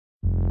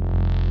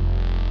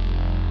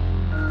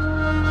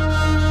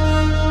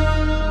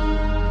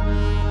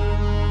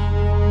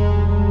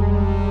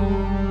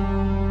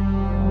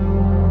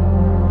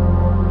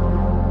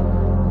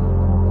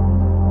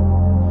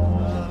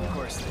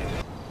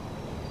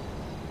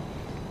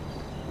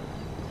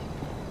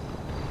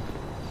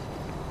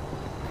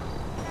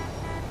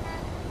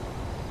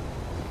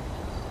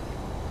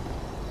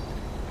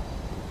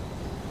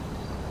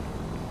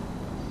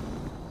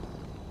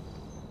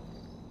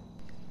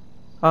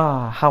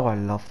Ah, how I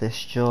love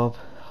this job.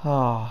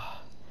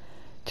 Ah,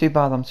 too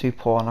bad I'm too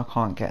poor and I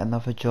can't get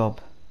another job.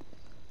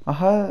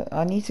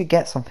 I need to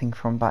get something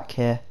from back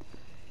here.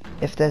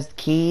 If there's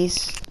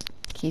keys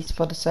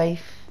for the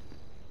safe?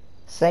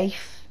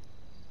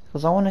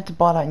 Because I wanted to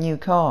buy that new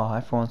car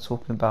everyone's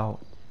talking about.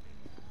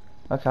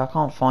 Okay, I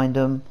can't find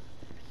them.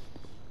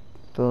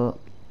 But,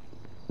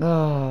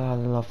 I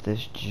love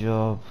this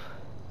job.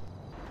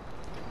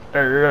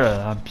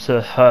 I'm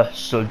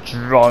so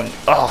drunk.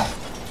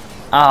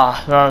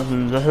 I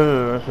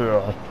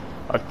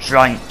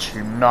drank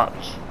too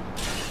much.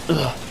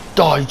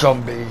 Die,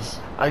 zombies!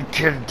 I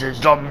killed the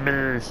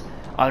zombies!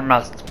 I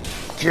must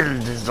kill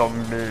the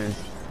zombies!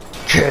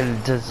 Kill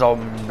the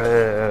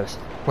zombies!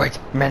 Wait,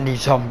 many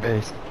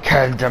zombies!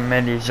 Kill the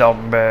many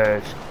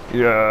zombies!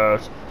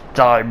 Yes!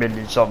 Die,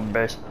 many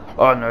zombies!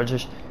 Oh no,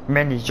 just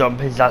many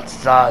zombies, that's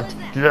sad!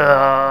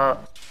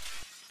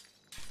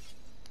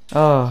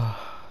 Oh,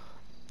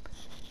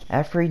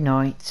 every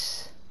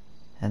night,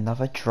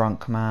 another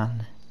drunk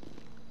man.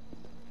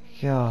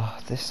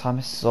 God, this time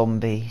it's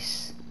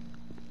zombies.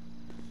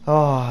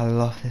 Oh, I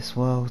love this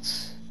world.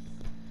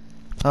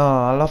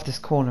 Oh, I love this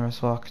corner as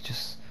well. I could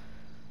just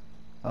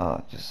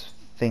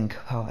think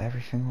about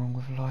everything wrong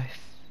with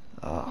life.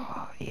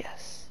 Oh,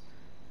 yes.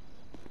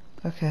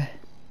 Okay.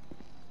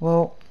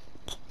 Well,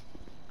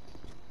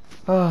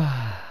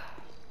 we're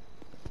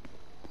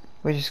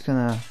just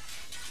gonna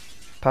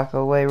pack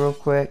away real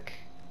quick.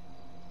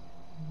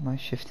 My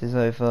shift is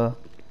over.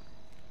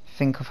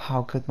 Think of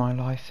how good my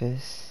life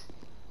is.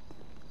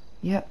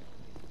 Yep.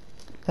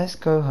 Let's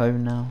go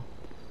home now.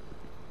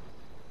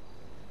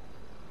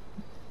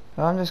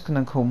 I'm just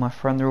gonna call my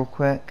friend real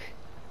quick.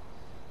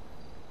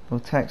 We'll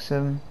text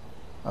him.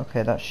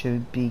 Okay, that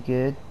should be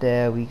good.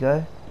 There we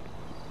go.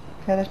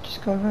 Okay, let's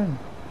just go home.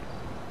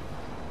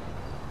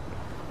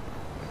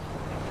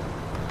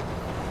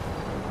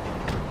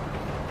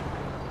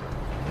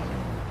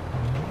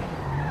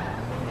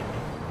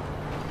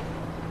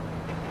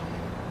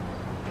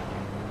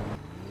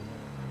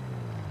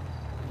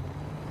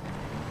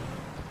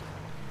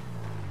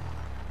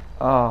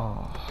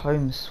 Oh,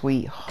 home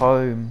sweet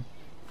home.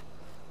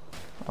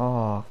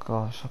 Oh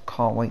gosh, I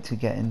can't wait to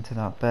get into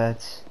that bed.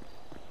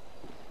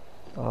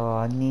 Oh,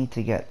 I need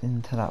to get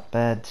into that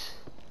bed.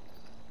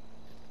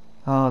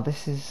 Oh,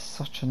 this is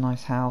such a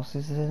nice house,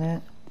 isn't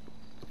it?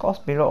 It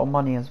cost me a lot of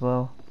money as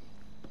well.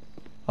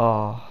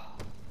 Oh.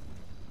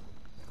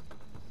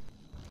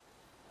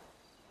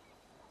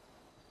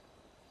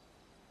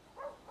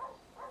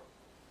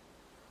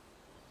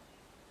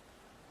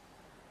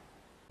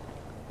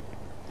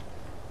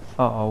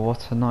 Oh,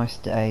 what a nice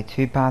day.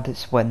 Too bad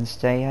it's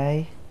Wednesday,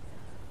 eh?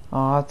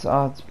 Oh,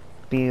 I'd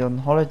be on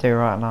holiday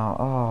right now.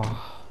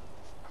 Oh.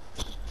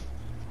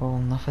 Oh,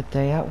 another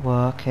day at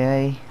work,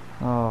 eh?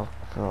 Oh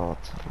god,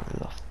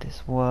 I love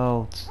this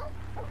world.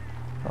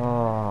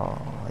 Oh,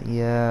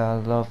 yeah, I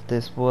love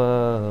this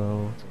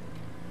world.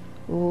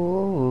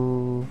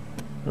 Ooh,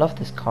 love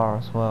this car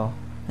as well.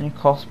 And it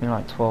cost me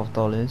like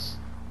 $12.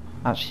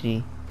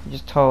 Actually, you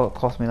just told it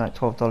cost me like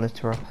 $12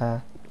 to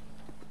repair.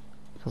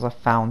 Because I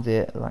found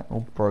it like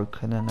all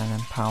broken and then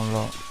pound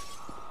lot.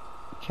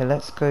 Okay,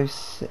 let's go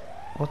sit.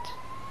 What?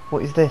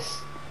 What is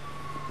this?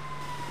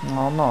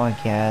 Oh, not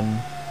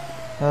again.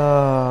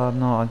 Oh,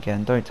 not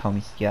again. Don't tell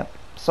me. Yep.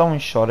 Someone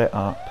shot it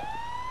up.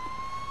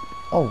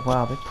 Oh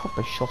wow, they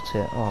probably shot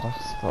it. Oh,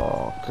 that's.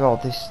 Oh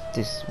god,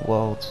 this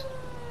world.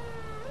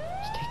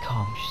 Stay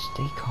calm. Just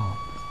stay calm.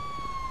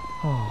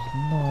 Oh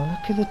no,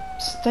 look at the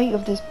state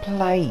of this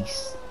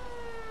place.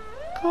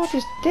 God,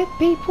 there's dead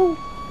people.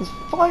 There's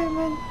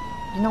firemen.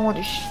 You know what?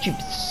 These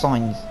stupid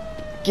signs.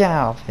 Get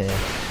out of here.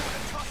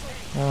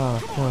 Oh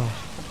god.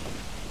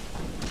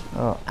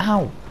 Oh,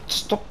 ow!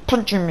 Stop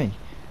punching me,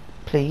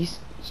 please.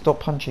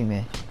 Stop punching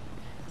me.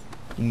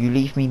 You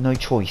leave me no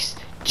choice.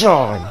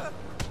 Die!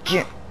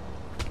 Get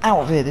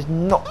out of here. There's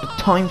not the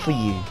time for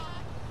you.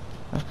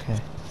 Okay.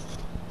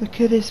 Look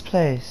at this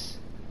place.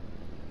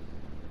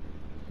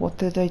 What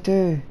did they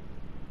do?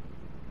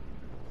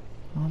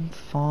 I'm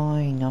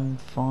fine. I'm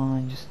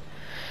fine.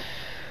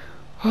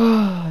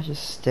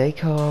 Just stay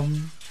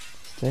calm.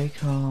 Stay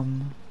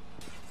calm.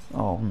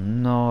 Oh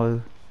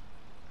no.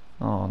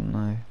 Oh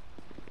no.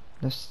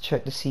 Let's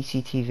check the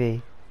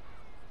CCTV.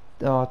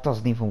 Oh, it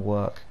doesn't even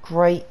work.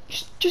 Great.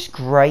 Just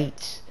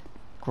great.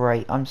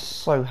 Great. I'm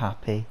so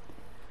happy.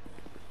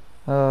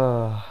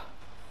 Oh.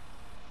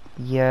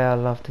 Yeah, I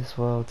love this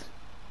world.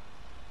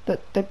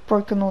 They've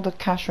broken all the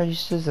cash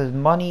registers. There's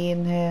money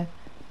in here.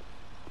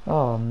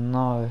 Oh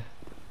no.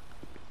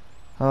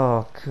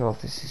 Oh god,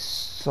 this is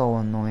so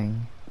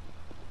annoying.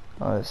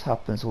 Oh, this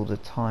happens all the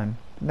time.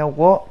 You know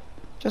what?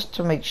 Just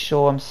to make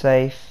sure I'm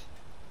safe,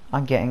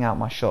 I'm getting out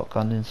my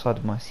shotgun inside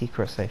of my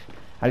secret safe.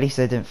 At least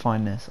they didn't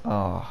find this.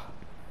 Oh,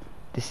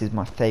 this is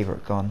my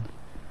favourite gun.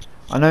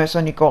 I know it's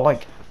only got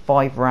like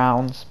 5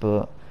 rounds,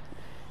 but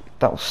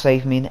that will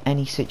save me in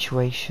any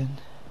situation.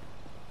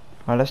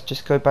 Right, let's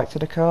just go back to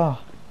the car.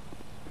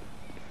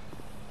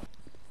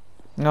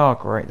 Oh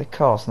great, the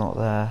car's not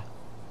there.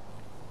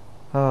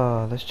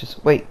 Oh, let's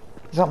just... Wait,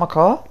 is that my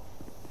car?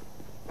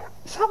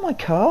 Is that my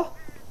car?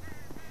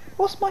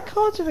 What's my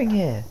car doing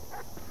here?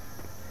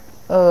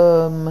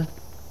 Oh,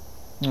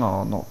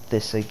 not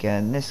this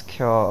again. This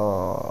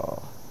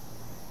car.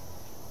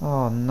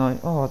 Oh no.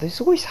 Oh, this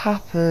always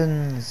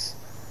happens.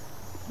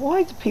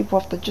 Why do people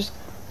have to just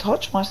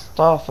touch my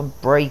stuff and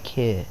break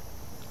here?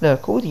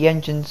 Look, all the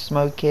engines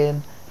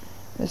smoking.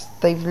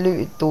 They've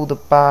looted all the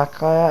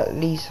back. I at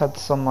least had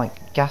some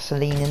like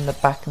gasoline in the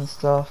back and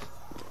stuff.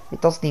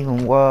 It doesn't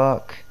even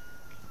work.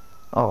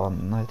 Oh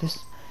no,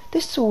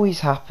 this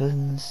always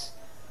happens.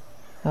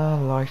 Oh,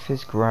 life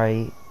is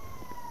great.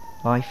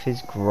 Life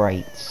is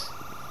great.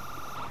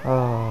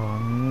 Oh,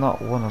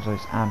 not one of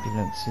those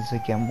ambulances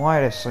again. Why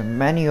are there so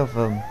many of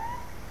them?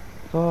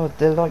 God,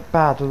 they're like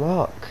bad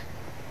luck.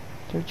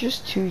 There are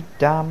just too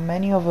damn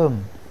many of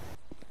them.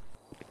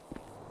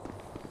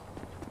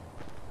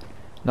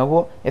 Know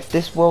what? If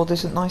this world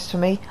isn't nice to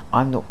me,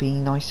 I'm not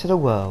being nice to the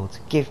world.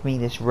 Give me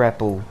this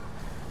rebel.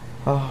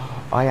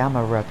 Oh, I am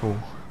a rebel.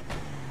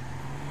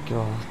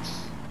 God.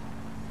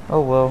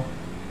 Oh well.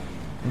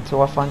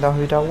 Until I find out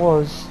who that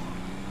was.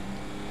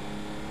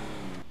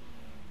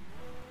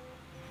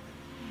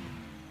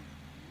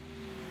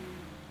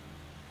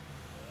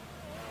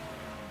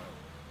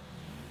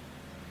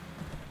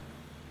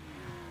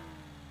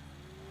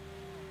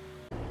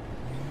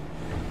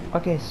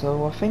 Okay,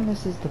 so I think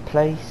this is the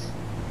place.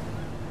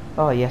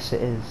 Oh yes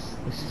it is.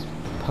 This is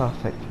the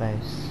perfect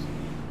place.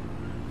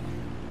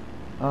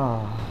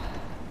 Ah,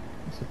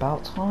 it's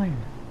about time.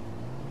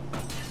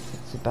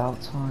 It's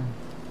about time.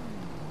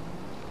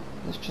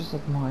 Let's just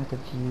admire the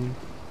view.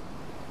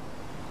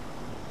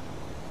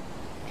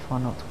 Try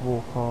not to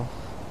walk off.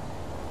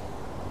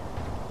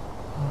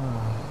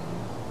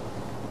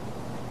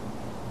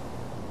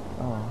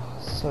 Oh,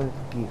 so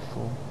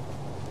beautiful.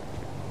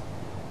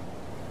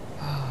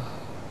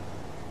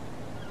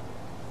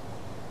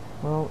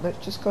 Well, let's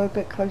just go a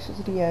bit closer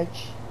to the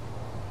edge.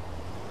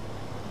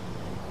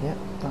 Yep,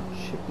 that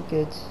should be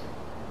good.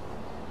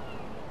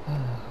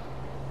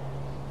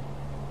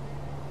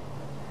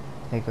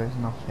 There goes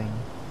nothing.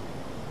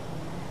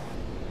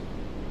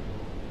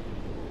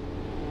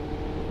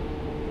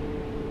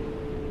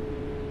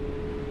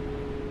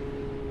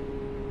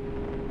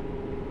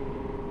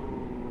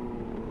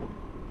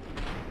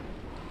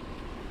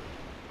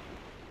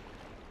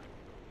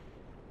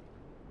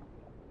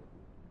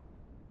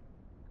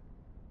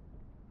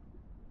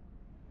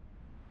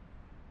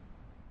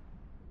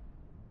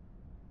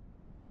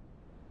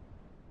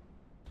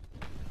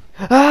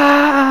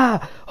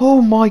 Ah!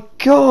 Oh my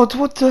god,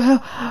 what the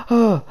hell?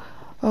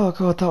 Oh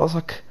god, that was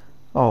like...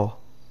 Oh.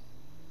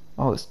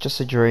 Oh, it's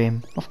just a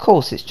dream. Of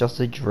course it's just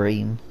a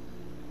dream.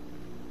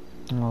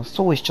 Oh, it's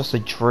always just a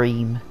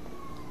dream.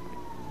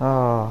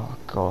 Oh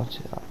god.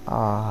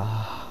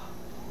 Ah.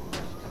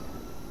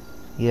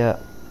 Yeah.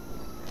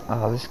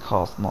 Oh, this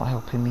car's not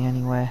helping me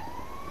anywhere.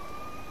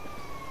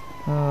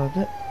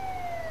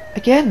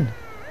 Again!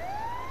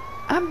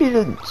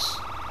 Ambulance!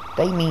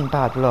 They mean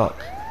bad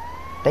luck.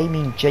 They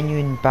mean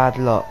genuine bad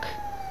luck.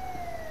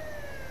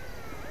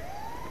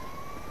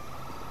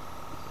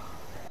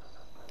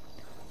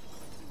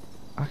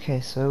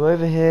 Okay, so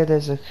over here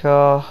there's a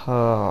car.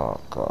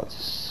 Oh god,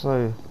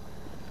 so...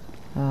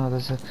 Oh,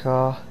 there's a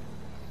car.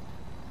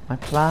 My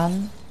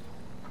plan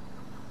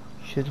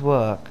should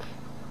work.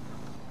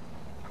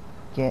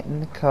 Get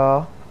in the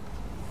car.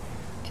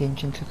 The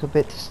engine took a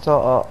bit to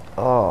start up.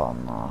 Oh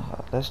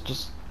no, let's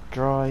just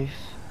drive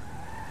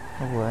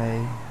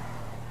away.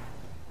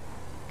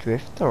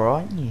 Drifter,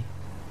 aren't you?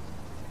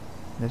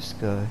 Let's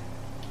go.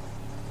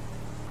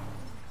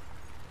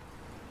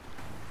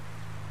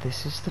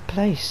 This is the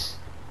place.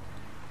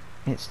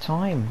 It's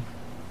time.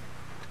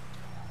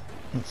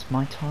 It's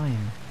my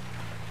time.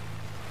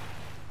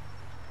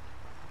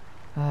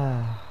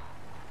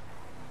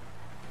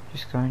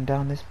 Just going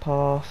down this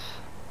path.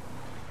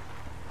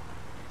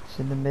 It's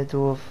in the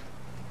middle of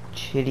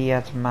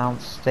Chiliad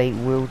Mount State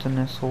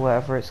Wilderness or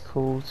whatever it's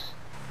called.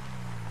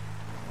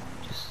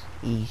 Just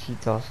easy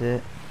does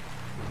it.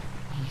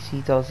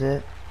 Easy does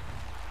it.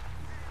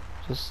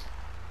 Just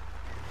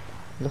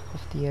look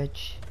off the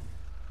edge.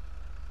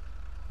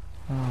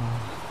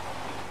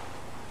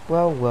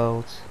 Well,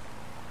 world,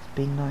 it's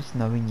been nice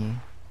knowing you.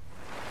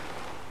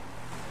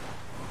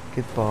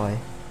 Goodbye.